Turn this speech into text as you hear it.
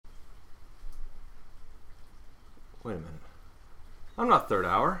Wait a minute. I'm not third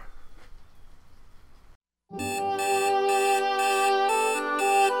hour.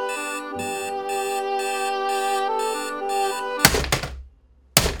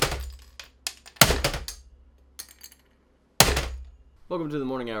 Welcome to the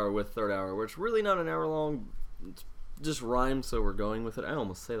morning hour with third hour, where it's really not an hour long. It's just rhymes, so we're going with it. I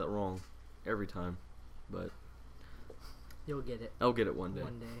almost say that wrong every time, but you'll get it. I'll get it one day.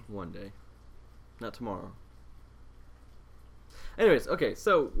 One day. One day. Not tomorrow. Anyways, okay,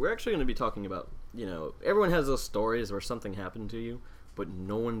 so we're actually going to be talking about, everyone has those stories where something happened to you, but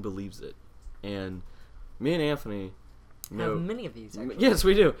no one believes it. And me and Anthony have many of these, actually. Yes,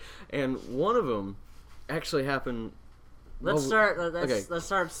 we do. And one of them actually happened. Let's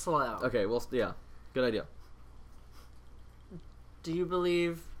start slow. Okay, well, yeah, good idea. Do you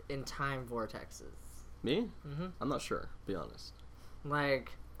believe in time vortexes? Me? Mm-hmm. I'm not sure, to be honest. I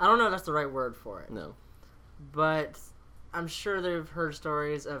don't know if that's the right word for it. No. But I'm sure they've heard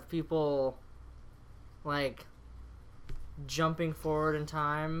stories of people, jumping forward in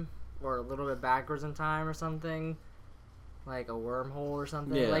time or a little bit backwards in time or something. Like a wormhole or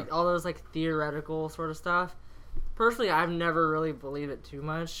something. Yeah. All those, theoretical sort of stuff. Personally, I've never really believed it too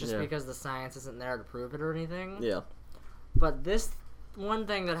much just because the science isn't there to prove it or anything. Yeah. But this one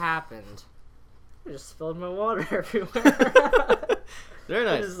thing that happened, I just spilled my water everywhere. Very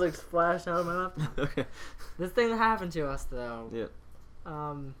nice. It just splashed out of my mouth. Okay. This thing that happened to us, though. Yeah.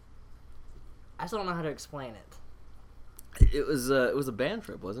 I still don't know how to explain it. It was a band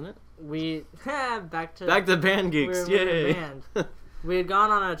trip, wasn't it? We back to band geeks. Yay. Band. We had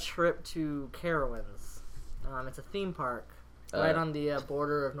gone on a trip to Carowinds. It's a theme park right on the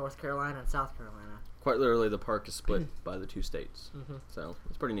border of North Carolina and South Carolina. Quite literally, the park is split by the two states, so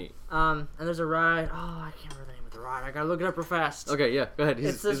it's pretty neat. And there's a ride. Oh, I can't remember the name of the ride. I gotta look it up real fast. Okay, yeah, go ahead.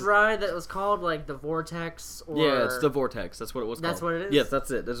 It's this ride that was called the Vortex. Yeah, it's the Vortex. That's what it was called. That's what it is? Yes,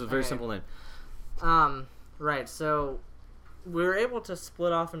 that's it. That's a very simple name. Right. So we were able to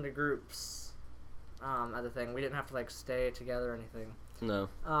split off into groups. At the thing, we didn't have to stay together or anything. No.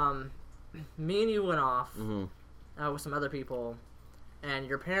 Me and you went off with some other people, and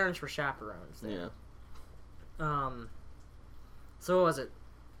your parents were chaperones there. Yeah. So what was it?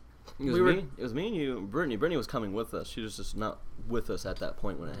 It was me and you. Brittany. Brittany was coming with us. She was just not with us at that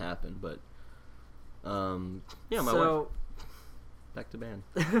point when it happened. But, my wife. Back to band.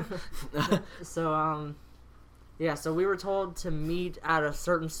 So we were told to meet at a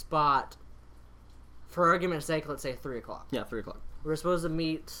certain spot. For argument's sake, let's say 3 o'clock. Yeah, 3 o'clock. We were supposed to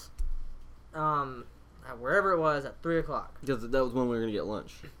meet, wherever it was at 3 o'clock. Because that was when we were gonna get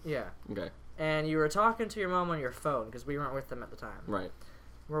lunch. Yeah. Okay. And you were talking to your mom on your phone because we weren't with them at the time. Right.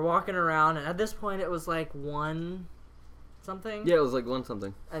 We're walking around, and at this point, it was 1 something. Yeah, it was 1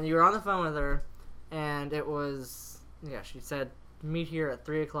 something. And you were on the phone with her, and it was she said meet here at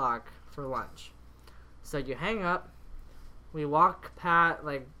 3 o'clock for lunch. So you hang up. We walk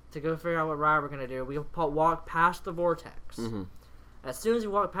to go figure out what ride we're going to do. We walk past the Vortex. Mm-hmm. As soon as you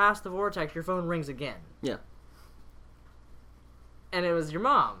walk past the Vortex, your phone rings again. Yeah. And it was your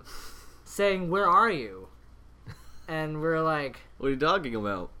mom saying, "Where are you?" And we're like... What are you talking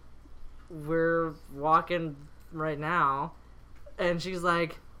about? We're walking right now. And she's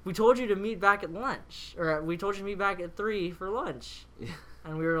like, "We told you to meet back at lunch." Or we told you to meet back at 3 for lunch. Yeah.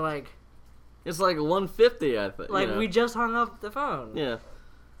 And we were like... It's 1:50, I think. We just hung up the phone. Yeah.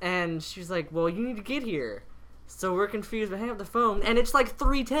 And she's like, "Well, you need to get here." So we're confused. We hang up the phone, and it's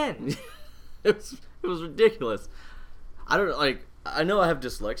 3:10. It was ridiculous. I don't I know I have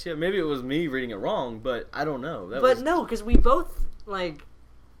dyslexia. Maybe it was me reading it wrong, but I don't know. No, because we both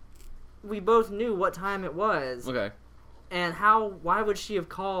knew what time it was. Okay. And why would she have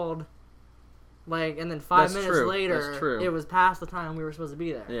called? And then 5 minutes later, it was past the time we were supposed to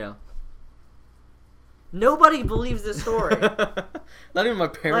be there. Yeah. Nobody believes this story. Not even my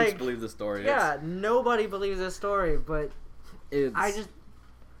parents believe this story. Yeah, nobody believes this story, but I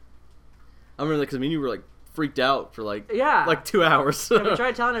remember because me and you were freaked out for 2 hours. And we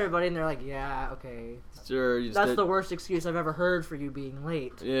tried telling everybody, and they're like, "Yeah, okay, sure." That's the worst excuse I've ever heard for you being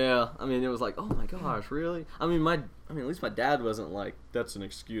late. Yeah, I mean, it was "Oh my gosh, really?" I mean, at least my dad wasn't "That's an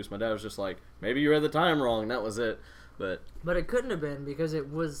excuse." My dad was just "Maybe you read the time wrong," and that was it. But it couldn't have been because it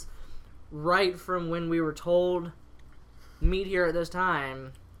was right from when we were told meet here at this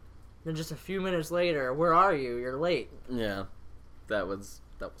time. Then just a few minutes later, "Where are you? You're late." Yeah, that was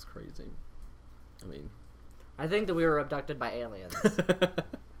crazy. I mean, I think that we were abducted by aliens.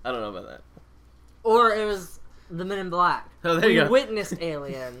 I don't know about that. Or it was the Men in Black. Oh, there you go. We witnessed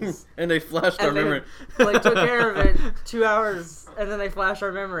aliens. And they flashed our memory. Took care of it 2 hours, and then they flashed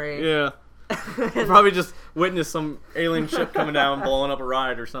our memory. Yeah. Probably just witnessed some alien ship coming down, blowing up a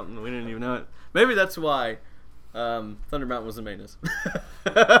ride or something. We didn't even know it. Maybe that's why Thunder Mountain was in maintenance.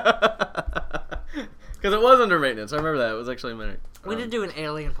 Because it was under maintenance. I remember that. It was actually maintenance. We need to do an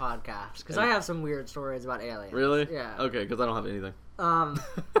alien podcast because I have some weird stories about aliens. Really? Yeah. Okay, because I don't have anything.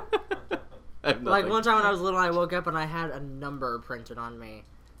 Like one time when I was little, I woke up and I had a number printed on me.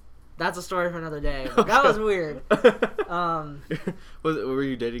 That's a story for another day. Okay. That was weird. Were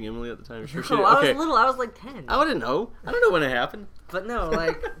you dating Emily at the time? Sure. No, I was little. I was like 10. I didn't know. I don't know when it happened. But no,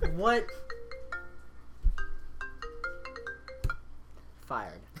 like what?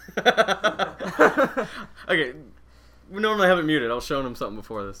 Fired. Okay. We normally have it muted. I was showing him something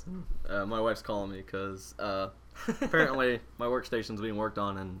before this. My wife's calling me because apparently my workstation's being worked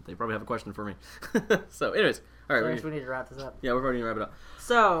on and they probably have a question for me. So, anyways. All right. So we need to wrap this up. Yeah, we're probably going to wrap it up.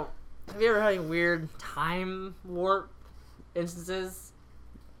 So, have you ever had any weird time warp instances?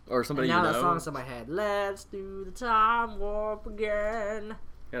 Or somebody and now you know? that song's in my head. Let's do the time warp again.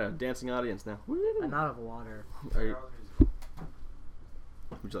 Got a dancing audience now. I'm out of water.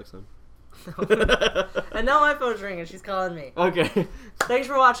 Would you like some? And now my phone's ringing. She's calling me. Okay. Thanks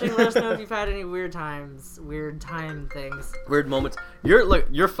for watching. Let us know if you've had any weird time things. Weird moments.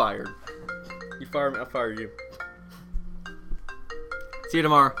 You're fired. You fire me, I'll fire you. See you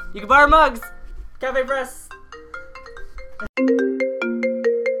tomorrow. You can borrow mugs. Cafe Press.